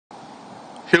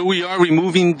Here we are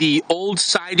removing the old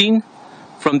siding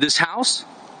from this house.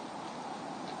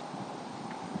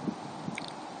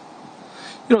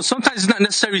 You know, sometimes it's not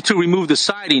necessary to remove the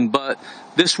siding, but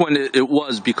this one it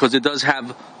was, because it does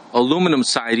have aluminum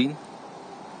siding.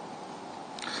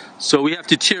 So we have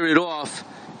to tear it off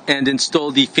and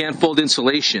install the fan fold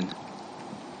insulation.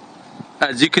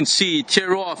 As you can see,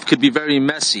 tear off could be very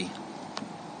messy.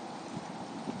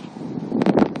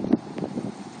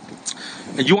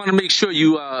 And you want to make sure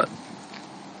you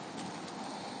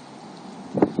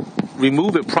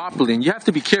remove it properly. And you have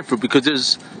to be careful,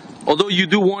 because although you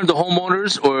do warn the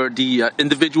homeowners or the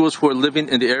individuals who are living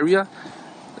in the area,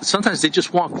 sometimes they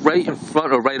just walk right in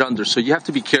front or right under. So you have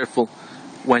to be careful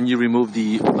when you remove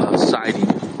the siding,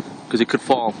 because it could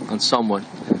fall on someone.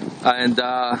 And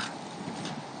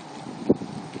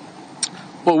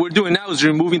what we're doing now is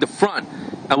removing the front.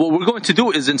 And what we're going to do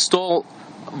is install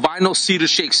vinyl cedar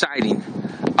shake siding.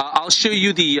 I'll show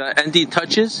you the ending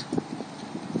touches.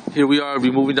 Here we are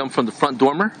removing them from the front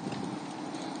dormer.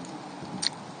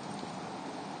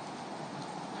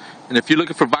 And if you're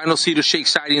looking for vinyl cedar shake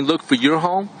siding look for your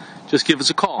home, just give us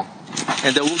a call,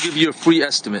 and then we'll give you a free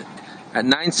estimate at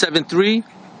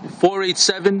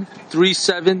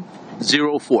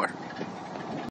 973-487-3704.